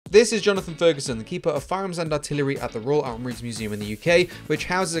This is Jonathan Ferguson, the Keeper of Firearms and Artillery at the Royal Armouries Museum in the UK, which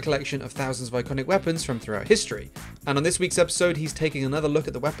houses a collection of thousands of iconic weapons from throughout history. And on this week's episode, he's taking another look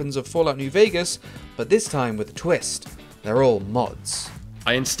at the weapons of Fallout New Vegas, but this time with a twist. They're all mods.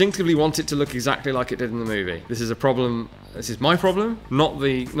 I instinctively want it to look exactly like it did in the movie. This is a problem. This is my problem, not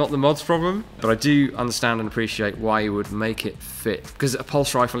the mod's problem. But I do understand and appreciate why you would make it fit, because a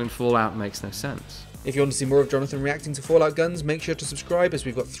pulse rifle in Fallout makes no sense. If you want to see more of Jonathan reacting to Fallout guns, make sure to subscribe, as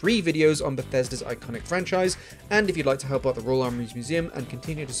we've got 3 videos on Bethesda's iconic franchise. And if you'd like to help out the Royal Armouries Museum and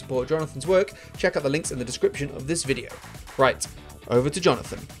continue to support Jonathan's work, check out the links in the description of this video. Right, over to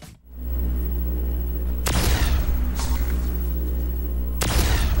Jonathan.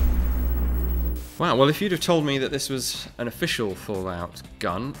 Wow, well, if you'd have told me that this was an official Fallout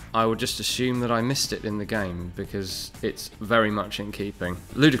gun, I would just assume that I missed it in the game, because it's very much in keeping.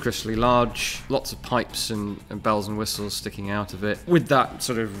 Ludicrously large, lots of pipes and bells and whistles sticking out of it, with that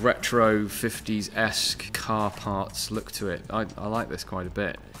sort of retro 50s-esque car parts look to it. I like this quite a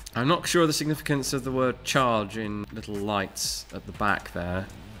bit. I'm not sure of the significance of the word charge in little lights at the back there.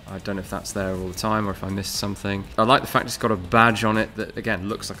 I don't know if that's there all the time or if I missed something. I like the fact it's got a badge on it that, again,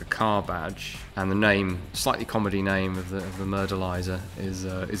 looks like a car badge. And the name, slightly comedy name of the Murdelizer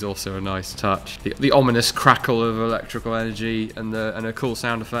is also a nice touch. The ominous crackle of electrical energy and a cool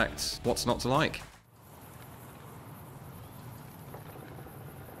sound effect. What's not to like?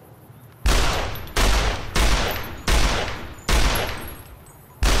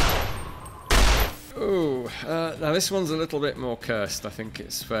 Now this one's a little bit more cursed, I think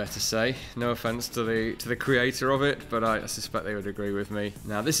it's fair to say. No offense to the creator of it, but I suspect they would agree with me.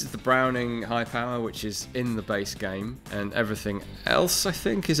 Now this is the Browning high power, which is in the base game, and everything else I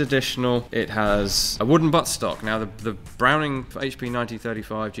think is additional. It has a wooden buttstock. Now the Browning HP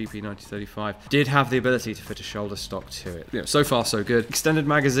 1935, GP 1935 did have the ability to fit a shoulder stock to it. You know, so far so good. Extended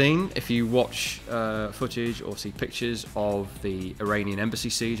magazine. If you watch footage or see pictures of the Iranian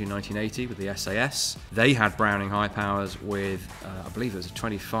embassy siege in 1980 with the SAS, they had Browning high powers with, I believe it was a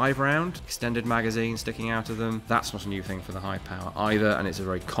 25 round extended magazine sticking out of them. That's not a new thing for the high power either, and it's a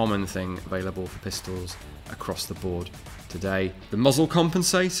very common thing available for pistols across the board today. The muzzle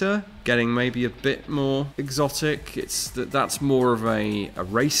compensator, getting maybe a bit more exotic. That's more of a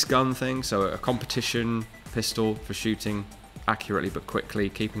race gun thing, so a competition pistol for shooting accurately but quickly,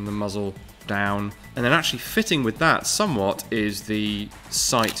 keeping the muzzle down. And then actually fitting with that somewhat is the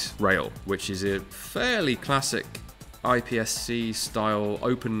sight rail, which is a fairly classic IPSC style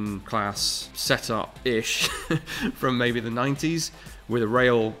open class setup-ish from maybe the 90s, with a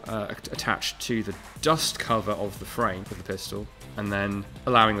rail attached to the dust cover of the frame of the pistol, and then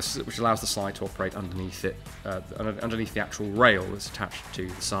which allows the slide to operate underneath it, underneath the actual rail that's attached to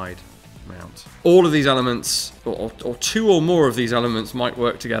the side mount. All of these elements, or 2 or more of these elements, might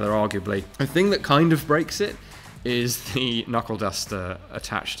work together arguably. The thing that kind of breaks it is the knuckle duster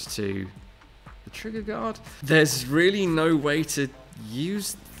attached to the trigger guard. There's really no way to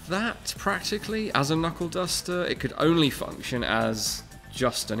use that practically as a knuckle duster. It could only function as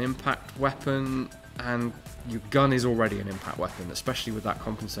just an impact weapon, and your gun is already an impact weapon, especially with that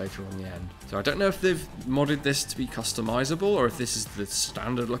compensator on the end. So I don't know if they've modded this to be customizable, or if this is the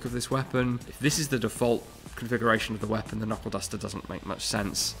standard look of this weapon. If this is the default configuration of the weapon, the knuckle duster doesn't make much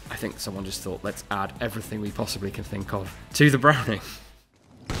sense. I think someone just thought, let's add everything we possibly can think of to the Browning.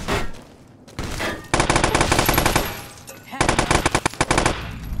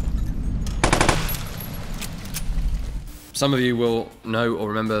 Some of you will know or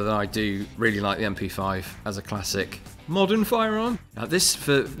remember that I do really like the MP5 as a classic modern firearm. Now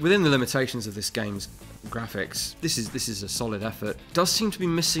within the limitations of this game's graphics, this is a solid effort. It does seem to be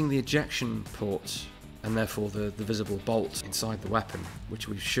missing the ejection port, and therefore the visible bolt inside the weapon, which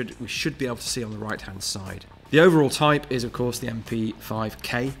we should be able to see on the right hand side. The overall type is of course the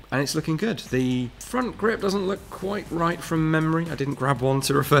MP5K, and it's looking good. The front grip doesn't look quite right from memory. I didn't grab one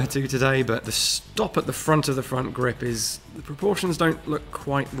to refer to today, but the stop at the front of the front grip the proportions don't look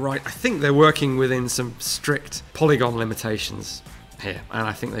quite right. I think they're working within some strict polygon limitations here, and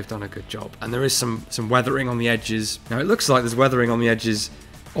I think they've done a good job. And there is some weathering on the edges. Now it looks like there's weathering on the edges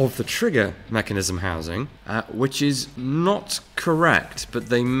of the trigger mechanism housing, which is not correct, but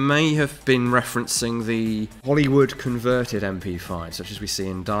they may have been referencing the Hollywood converted MP5, such as we see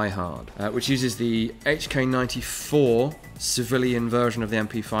in Die Hard, which uses the HK94 civilian version of the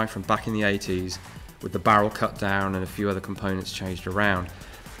MP5 from back in the 80s, with the barrel cut down and a few other components changed around.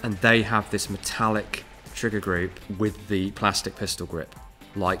 And they have this metallic trigger group with the plastic pistol grip,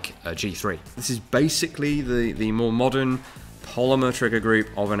 like a G3. This is basically the more modern polymer trigger group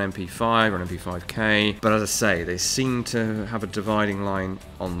of an MP5 or an MP5K, but as I say, they seem to have a dividing line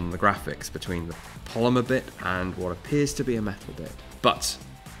on the graphics between the polymer bit and what appears to be a metal bit. But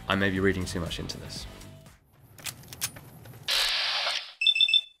I may be reading too much into this.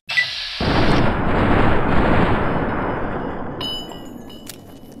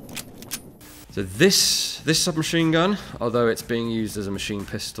 So this submachine gun, although it's being used as a machine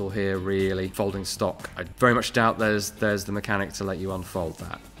pistol here, really, folding stock, I very much doubt there's the mechanic to let you unfold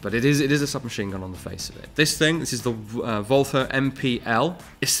that. But it is a submachine gun on the face of it. This is the Walther MPL.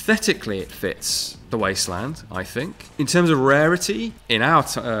 Aesthetically, it fits the wasteland, I think. In terms of rarity, in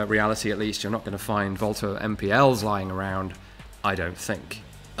our reality at least, you're not going to find Walther MPLs lying around, I don't think.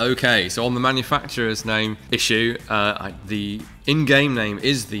 Okay, so on the manufacturer's name issue, the in-game name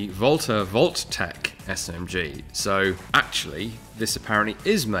is the Walther Vault Tec SMG. So actually, this apparently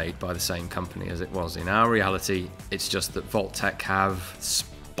is made by the same company as it was in our reality. It's just that Vault Tec have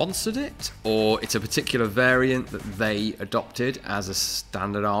sponsored it, or it's a particular variant that they adopted as a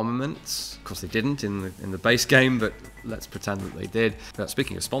standard armament. Of course, they didn't in the base game, but let's pretend that they did. But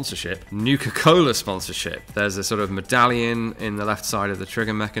speaking of sponsorship, Nuka-Cola sponsorship. There's a sort of medallion in the left side of the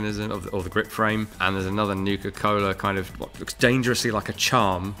trigger mechanism, or the grip frame, and there's another Nuka-Cola kind of what looks dangerously like a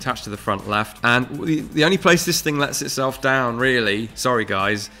charm attached to the front left. And the only place this thing lets itself down, really, sorry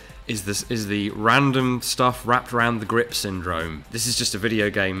guys, is the random stuff wrapped around the grip syndrome. This is just a video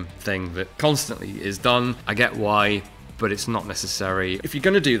game thing that constantly is done. I get why, but it's not necessary. If you're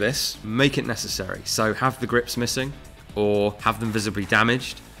going to do this, make it necessary. So have the grips missing, or have them visibly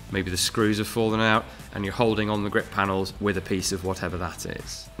damaged. Maybe the screws have fallen out and you're holding on the grip panels with a piece of whatever that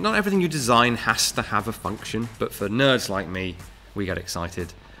is. Not everything you design has to have a function, but for nerds like me, we get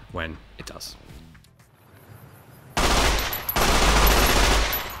excited when it does.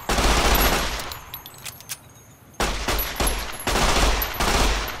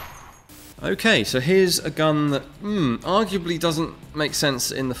 Okay, so here's a gun that arguably doesn't make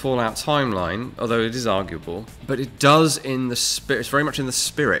sense in the Fallout timeline, although it is arguable, but it does in the spirit. It's very much in the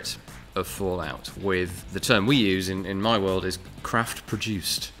spirit of Fallout, with the term we use in my world is craft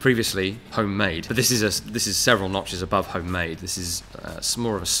produced. Previously homemade, but this is several notches above homemade. This is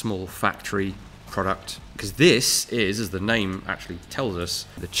more of a small factory product, because this is, as the name actually tells us,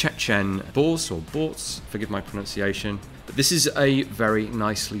 the Chechen Borz or Borz, forgive my pronunciation, but this is a very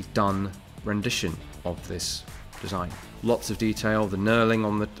nicely done rendition of this design. Lots of detail, the knurling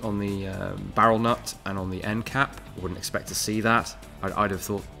on the barrel nut and on the end cap. I wouldn't expect to see that. I'd have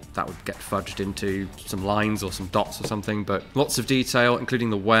thought that would get fudged into some lines or some dots or something, but lots of detail,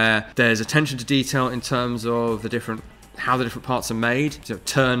 including the wear. There's attention to detail in terms of how the different parts are made. So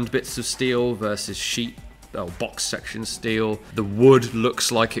turned bits of steel versus sheet box section steel. The wood looks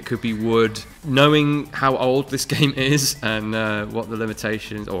like it could be wood. Knowing how old this game is and what the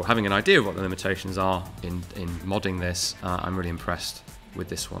limitations, or having an idea of what the limitations are in modding this, I'm really impressed with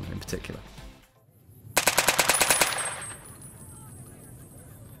this one in particular.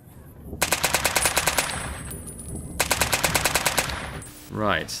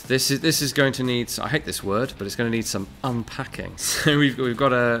 Right, this is going to need, I hate this word, but it's going to need some unpacking. So we've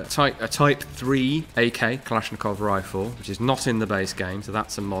got a Type 3 AK Kalashnikov rifle, which is not in the base game, so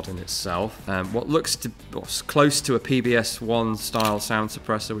that's a mod in itself. What's close to a PBS-1 style sound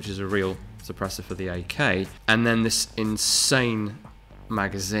suppressor, which is a real suppressor for the AK, and then this insane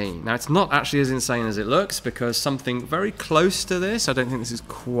magazine. Now, it's not actually as insane as it looks, because something very close to this, I don't think this is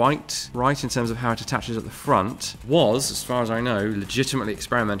quite right in terms of how it attaches at the front, was, as far as I know, legitimately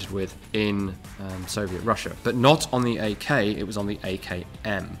experimented with in Soviet Russia. But not on the AK, it was on the AKM.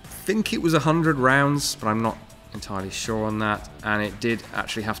 I think it was 100 rounds, but I'm not entirely sure on that, and it did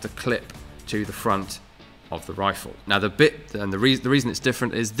actually have to clip to the front of the rifle. Now, the reason it's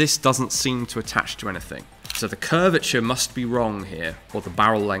different is this doesn't seem to attach to anything. So the curvature must be wrong here, or the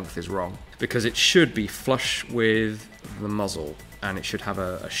barrel length is wrong, because it should be flush with the muzzle, and it should have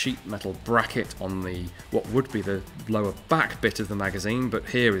a sheet metal bracket on what would be the lower back bit of the magazine, but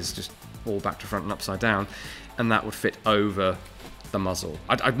here is just all back to front and upside down, and that would fit over the muzzle.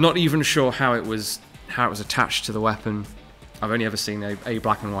 I'm not even sure how it was attached to the weapon. I've only ever seen a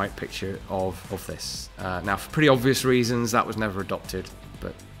black and white picture of this. Now, for pretty obvious reasons, that was never adopted,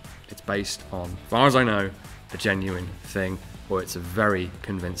 but it's based on, as far as I know, a genuine thing, or it's a very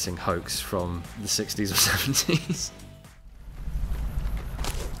convincing hoax from the 60s or 70s.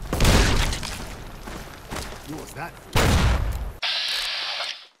 What was that?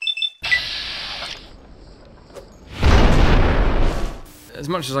 As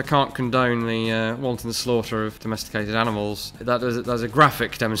much as I can't condone the wanton slaughter of domesticated animals, there's a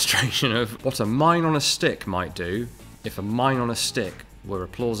graphic demonstration of what a mine on a stick might do if a mine on a stick were a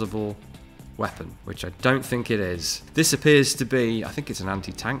plausible weapon, which I don't think it is. This appears to be, I think it's an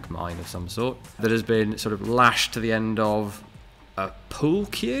anti-tank mine of some sort, that has been sort of lashed to the end of a pool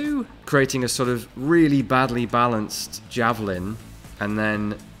cue, creating a sort of really badly balanced javelin, and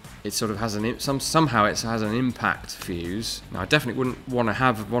then it sort of has somehow it has an impact fuse. Now, I definitely wouldn't want to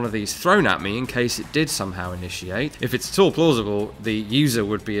have one of these thrown at me in case it did somehow initiate. If it's at all plausible, the user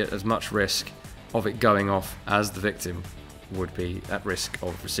would be at as much risk of it going off as the victim would be at risk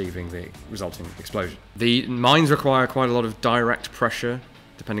of receiving the resulting explosion. The mines require quite a lot of direct pressure,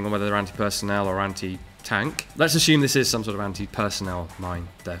 depending on whether they're anti-personnel or anti-tank. Let's assume this is some sort of anti-personnel mine,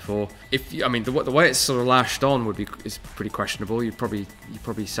 therefore. I mean, the way it's sort of lashed on is pretty questionable. You'd probably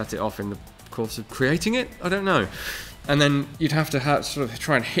set it off in the course of creating it? I don't know. And then you'd have to sort of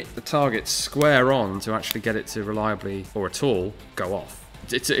try and hit the target square on to actually get it to reliably, or at all, go off.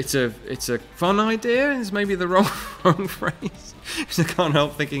 It's a fun idea, is maybe the wrong phrase. I can't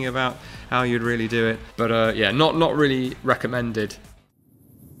help thinking about how you'd really do it. But yeah, not really recommended.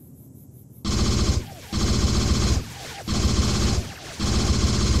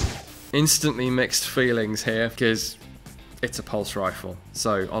 Instantly mixed feelings here, because it's a pulse rifle.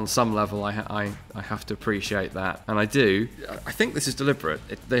 So on some level, I have to appreciate that, and I do. I think this is deliberate.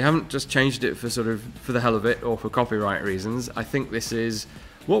 They haven't just changed it for the hell of it or for copyright reasons. I think this is,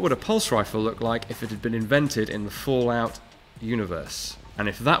 what would a pulse rifle look like if it had been invented in the Fallout universe? And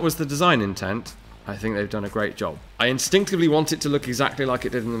if that was the design intent, I think they've done a great job. I instinctively want it to look exactly like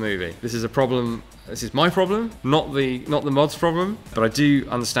it did in the movie. This is a problem. This is my problem, not the mod's problem. But I do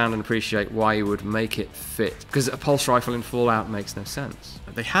understand and appreciate why you would make it fit, because a pulse rifle in Fallout makes no sense.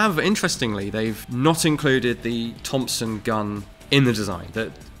 They have, interestingly, they've not included the Thompson gun in the design.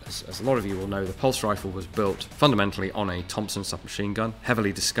 As a lot of you will know, the pulse rifle was built fundamentally on a Thompson submachine gun,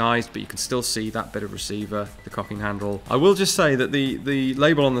 heavily disguised, but you can still see that bit of receiver, the cocking handle. I will just say that the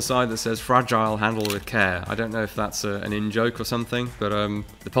label on the side that says "fragile, handle with care," I don't know if that's an in-joke or something, but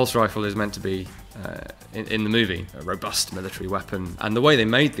the pulse rifle is meant to be, in the movie, a robust military weapon. And the way they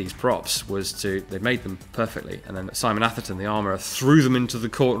made these props was they made them perfectly, and then Simon Atherton, the armourer, threw them into the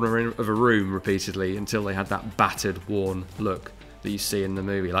corner of a room repeatedly until they had that battered, worn look that you see in the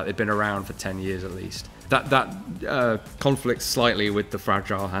movie, like they've been around for 10 years at least. That conflicts slightly with the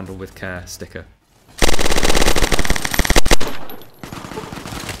fragile handle with care sticker.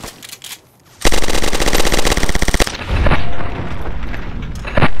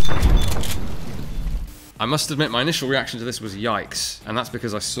 I must admit, my initial reaction to this was yikes, and that's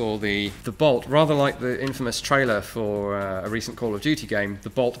because I saw the bolt, rather like the infamous trailer for a recent Call of Duty game. The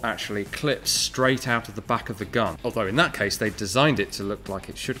bolt actually clips straight out of the back of the gun, although in that case they designed it to look like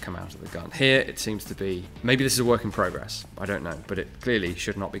it should come out of the gun. Here it seems to be, maybe this is a work in progress, I don't know, but it clearly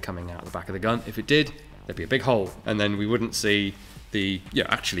should not be coming out of the back of the gun. If it did, there'd be a big hole, and then we wouldn't see the,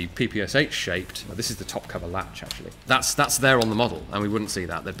 actually PPSh shaped. Well, this is the top cover latch, actually. That's there on the model, and we wouldn't see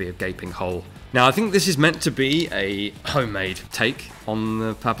that. There'd be a gaping hole. Now, I think this is meant to be a homemade take on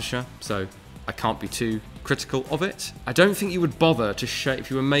the Papisha, so I can't be too critical of it. I don't think you would bother to shape, if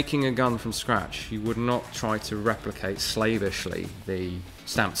you were making a gun from scratch, you would not try to replicate slavishly the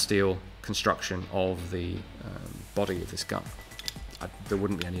stamped steel construction of the body of this gun. There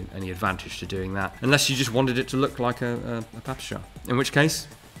wouldn't be any advantage to doing that, unless you just wanted it to look like a Papisha, in which case,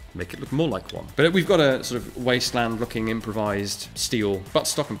 make it look more like one. But we've got a sort of wasteland-looking improvised steel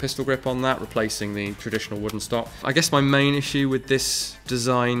buttstock and pistol grip on that, replacing the traditional wooden stock. I guess my main issue with this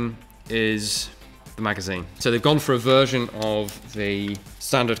design is the magazine. So they've gone for a version of the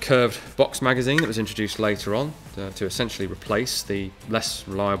standard curved box magazine that was introduced later on to essentially replace the less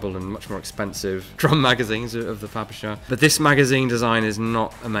reliable and much more expensive drum magazines of the Papisha. But this magazine design is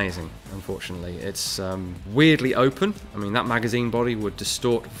not amazing, unfortunately. It's weirdly open. I mean, that magazine body would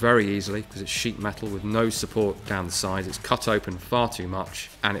distort very easily because it's sheet metal with no support down the sides. It's cut open far too much,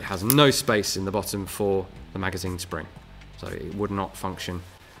 and it has no space in the bottom for the magazine spring. So it would not function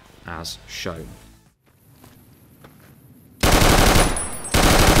as shown.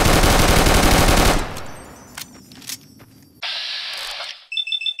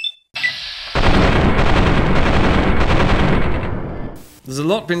 There's a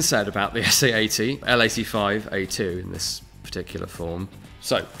lot been said about the SA-80, L85A2 in this particular form.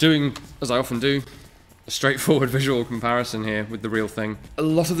 So, doing, as I often do, a straightforward visual comparison here with the real thing. A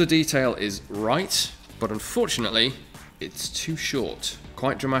lot of the detail is right, but unfortunately, it's too short.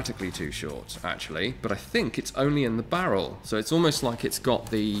 Quite dramatically too short, actually, but I think it's only in the barrel. So it's almost like it's got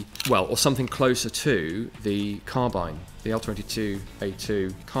the, well, or something closer to the carbine, the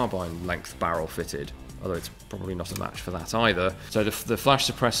L22A2 carbine length barrel fitted. Although it's probably not a match for that either. So the flash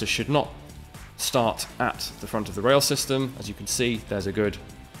suppressor should not start at the front of the rail system. As you can see, there's a good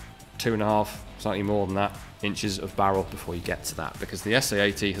 2.5, slightly more than that, inches of barrel before you get to that, because the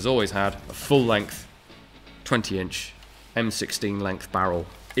SA-80 has always had a full length 20-inch M16 length barrel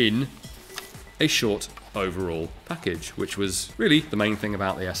in a short overall package, which was really the main thing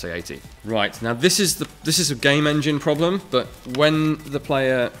about the SA-80. Right, now this is a game engine problem, but when the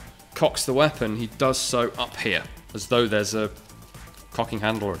player cocks the weapon, he does so up here, as though there's a cocking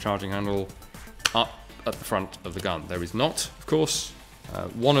handle or a charging handle up at the front of the gun. There is not, of course.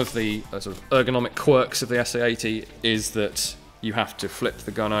 One of the sort of ergonomic quirks of the SA-80 is that you have to flip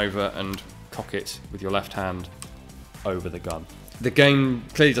the gun over and cock it with your left hand over the gun. The game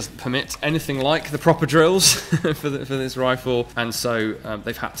clearly doesn't permit anything like the proper drills for this rifle, and so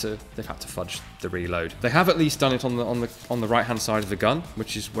they've had to fudge the reload. They have at least done it on the right hand side of the gun,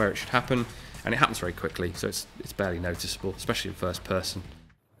 which is where it should happen, and it happens very quickly, so it's barely noticeable, especially in first person.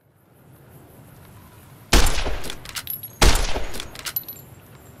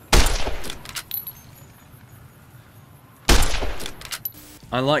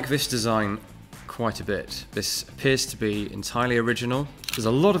 I like this design quite a bit. This appears to be entirely original. There's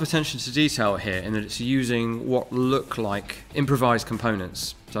a lot of attention to detail here in that it's using what look like improvised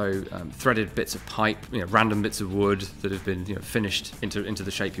components. So threaded bits of pipe, random bits of wood that have been finished into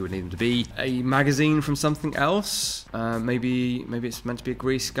the shape you would need them to be. A magazine from something else. Maybe it's meant to be a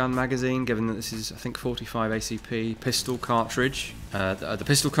grease gun magazine, given that this is, I think, 45 ACP pistol cartridge. The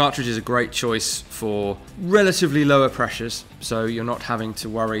pistol cartridge is a great choice for relatively lower pressures, so you're not having to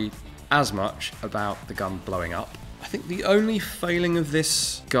worry as much about the gun blowing up. I think the only failing of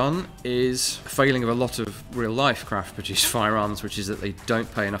this gun is a failing of a lot of real-life craft-produced firearms, which is that they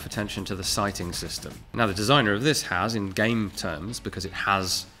don't pay enough attention to the sighting system. Now, the designer of this has, in game terms, because it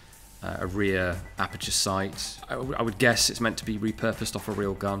has a rear aperture sight, I would guess it's meant to be repurposed off a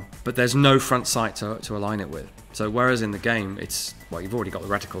real gun, but there's no front sight to align it with. So whereas in the game, you've already got the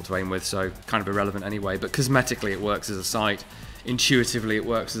reticle to aim with, so kind of irrelevant anyway, but cosmetically it works as a sight. Intuitively it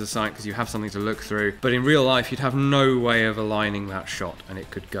works as a sight because you have something to look through, but in real life you'd have no way of aligning that shot, and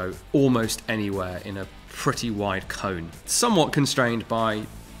it could go almost anywhere in a pretty wide cone. Somewhat constrained by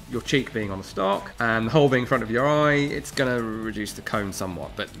your cheek being on the stock and the hole being in front of your eye, it's going to reduce the cone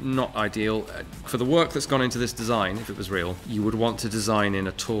somewhat, but not ideal. For the work that's gone into this design, if it was real, you would want to design in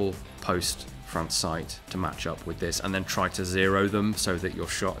a tall post front sight to match up with this, and then try to zero them so that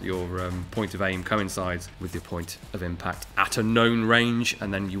your point of aim coincides with your point of impact at a known range,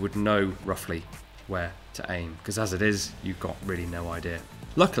 and then you would know roughly where to aim, because as it is, you've got really no idea.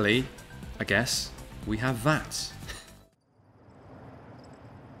 Luckily, I guess, we have that.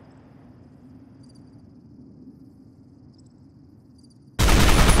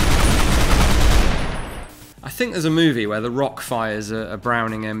 I think there's a movie where The Rock fires a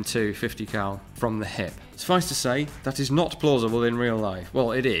Browning M2 50 cal from the hip. Suffice to say, that is not plausible in real life.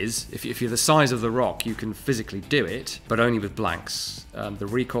 Well, it is. If you're the size of The Rock, you can physically do it, but only with blanks. The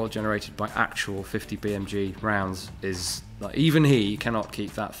recoil generated by actual 50 BMG rounds is, like, even he cannot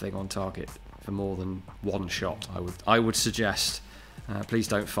keep that thing on target for more than one shot. I would suggest, please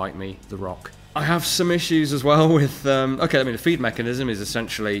don't fight me, The Rock. I have some issues as well with, the feed mechanism is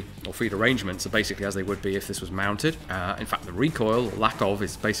essentially, or feed arrangements are basically as they would be if this was mounted. In fact, the recoil, or lack of,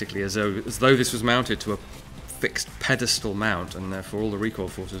 is basically as though this was mounted to a fixed pedestal mount, and therefore all the recoil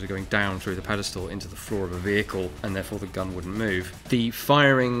forces are going down through the pedestal into the floor of a vehicle, and therefore the gun wouldn't move. The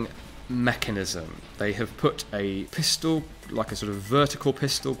firing mechanism, they have put a pistol, like a sort of vertical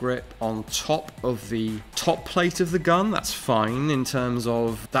pistol grip, on top of the top plate of the gun. That's fine in terms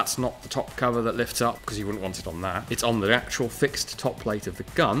of that's not the top cover that lifts up, because you wouldn't want it on that. It's on the actual fixed top plate of the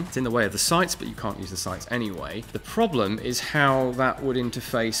gun. It's in the way of the sights, but you can't use the sights anyway. The problem is how that would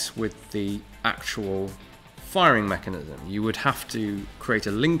interface with the actual firing mechanism. You would have to create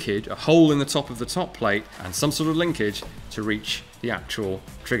a linkage, a hole in the top of the top plate, and some sort of linkage to reach the actual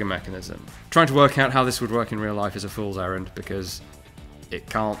trigger mechanism. Trying to work out how this would work in real life is a fool's errand, because it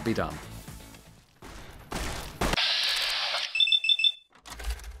can't be done.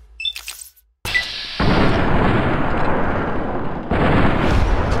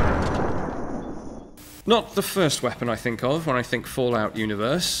 Not the first weapon I think of when I think Fallout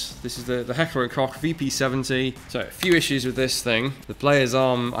universe. This is the Heckler & Koch VP70. So, a few issues with this thing. The player's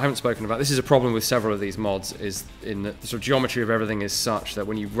arm, I haven't spoken about. This is a problem with several of these mods, is in that the sort of geometry of everything is such that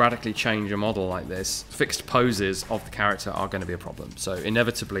when you radically change a model like this, fixed poses of the character are going to be a problem. So,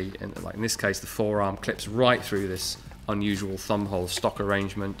 inevitably, like in this case, the forearm clips right through this unusual thumbhole stock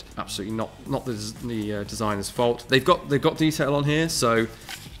arrangement. Absolutely not the designer's fault. They've got detail on here, so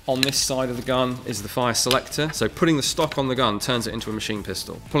on this side of the gun is the fire selector. So putting the stock on the gun turns it into a machine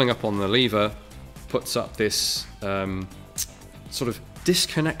pistol. Pulling up on the lever puts up this sort of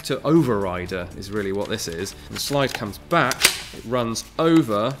disconnector overrider is really what this is. And the slide comes back, it runs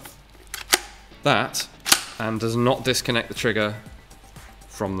over that and does not disconnect the trigger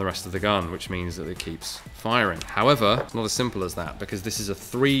from the rest of the gun, which means that it keeps firing. However, it's not as simple as that, because this is a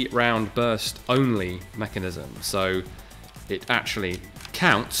 3-round burst only mechanism. So it actually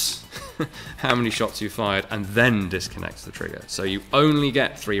counts how many shots you fired and then disconnects the trigger. So you only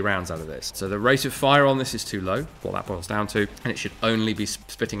get 3 rounds out of this. So the rate of fire on this is too low, what that boils down to, and it should only be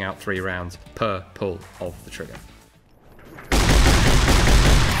spitting out 3 rounds per pull of the trigger.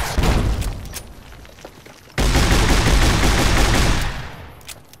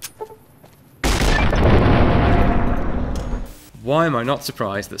 Why am I not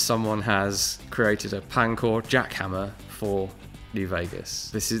surprised that someone has created a Pancor Jackhammer for New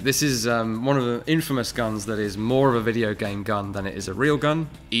Vegas? This is one of the infamous guns that is more of a video game gun than it is a real gun,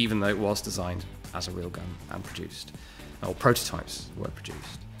 even though it was designed as a real gun and produced, or prototypes were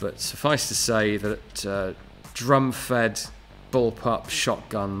produced. But suffice to say that drum-fed bullpup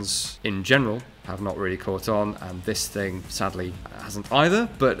shotguns in general have not really caught on, and this thing sadly hasn't either.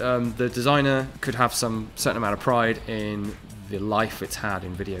 But the designer could have some certain amount of pride in the life it's had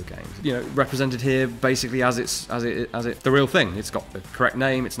in video games. You know, represented here basically as the real thing. It's got the correct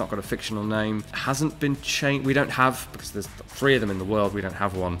name, it's not got a fictional name. It hasn't been changed. We don't have, because there's 3 of them in the world, we don't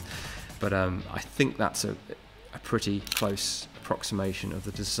have one. But I think that's a pretty close approximation of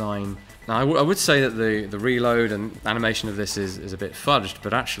the design. Now I would say that the reload and animation of this is a bit fudged,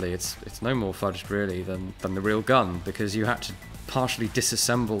 but actually it's no more fudged really than the real gun, because you had to partially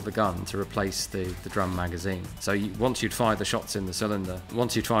disassemble the gun to replace the drum magazine. So once you'd fired the shots in the cylinder,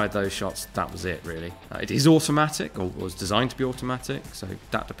 once you'd fired those shots, that was it really. It is automatic, or was designed to be automatic, so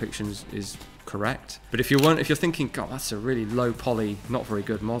that depiction is correct. But if you're thinking, God, that's a really low poly, not very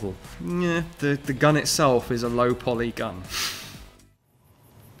good model, yeah, the gun itself is a low poly gun.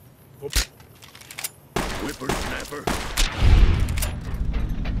 Whippersnapper.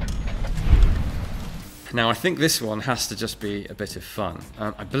 Now I think this one has to just be a bit of fun.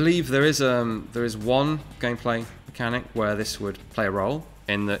 I believe there is one gameplay mechanic where this would play a role,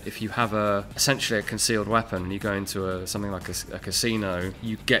 in that if you have essentially a concealed weapon and you go into something like a casino,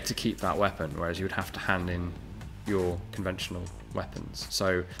 you get to keep that weapon, whereas you would have to hand in your conventional weapons.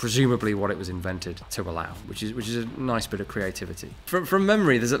 So presumably what it was invented to allow, which is a nice bit of creativity. From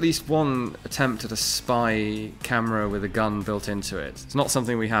memory, there's at least one attempt at a spy camera with a gun built into it. It's not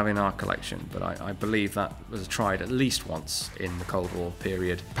something we have in our collection, but I believe that was tried at least once in the Cold War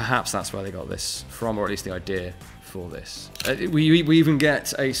period. Perhaps that's where they got this from, or at least the idea for this. We even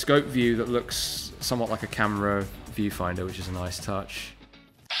get a scope view that looks somewhat like a camera viewfinder, which is a nice touch.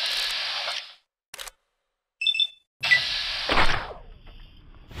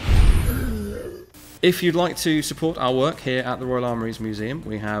 If you'd like to support our work here at the Royal Armouries Museum,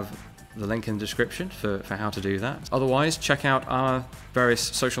 we have the link in the description for how to do that. Otherwise, check out our various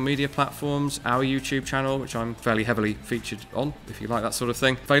social media platforms, our YouTube channel, which I'm fairly heavily featured on, if you like that sort of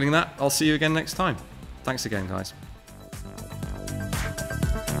thing. Failing that, I'll see you again next time. Thanks again, guys.